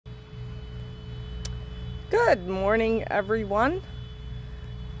Good morning, everyone.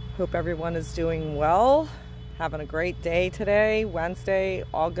 Hope everyone is doing well. Having a great day today, Wednesday,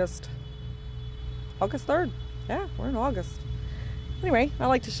 August 3rd. Yeah, we're in August. Anyway, I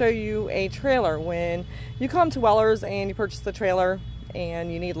like to show you a trailer. When you come to Weller's and you purchase the trailer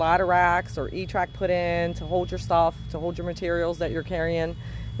and you need ladder racks or E Trac put in to hold your stuff, to hold your materials that you're carrying,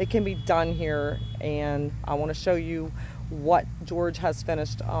 it can be done here. And I want to show you what George has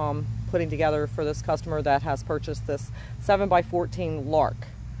finished putting together for this customer that has purchased this 7x14 Lark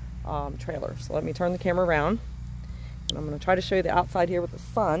trailer. So let me turn the camera around, and I'm going to try to show you the outside here with the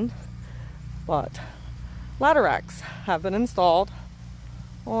sun. But ladder racks have been installed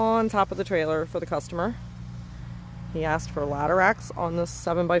on top of the trailer for the customer. He asked for ladder racks on this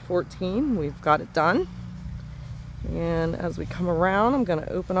 7x14. We've got it done. And as we come around, I'm going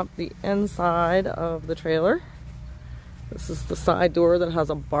to open up the inside of the trailer. This is the side door that has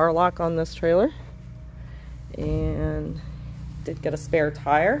a bar lock on this trailer. And did get a spare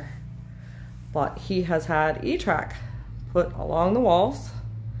tire, but he has had E Trac put along the walls.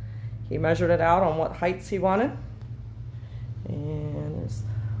 He measured it out on what heights he wanted. And there's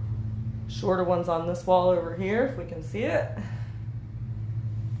shorter ones on this wall over here, if we can see it.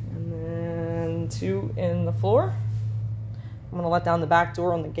 And then two in the floor. I'm going to let down the back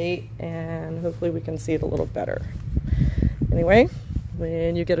door on the gate, and hopefully we can see it a little better. Anyway,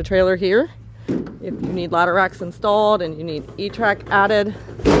 when you get a trailer here, if you need ladder racks installed and you need E Trac added,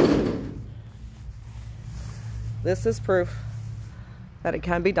 this is proof that it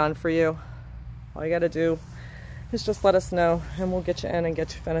can be done for you. All you got to do is just let us know, and we'll get you in and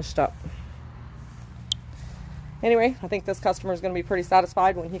get you finished up. Anyway, I think this customer is going to be pretty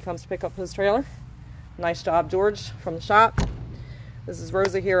satisfied when he comes to pick up his trailer. Nice job, George, from the shop. This is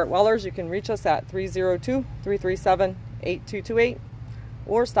Rosa here at Weller's. You can reach us at 302-337-8228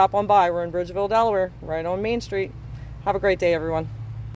 or stop on by. We're in Bridgeville, Delaware, right on Main Street. Have a great day, everyone.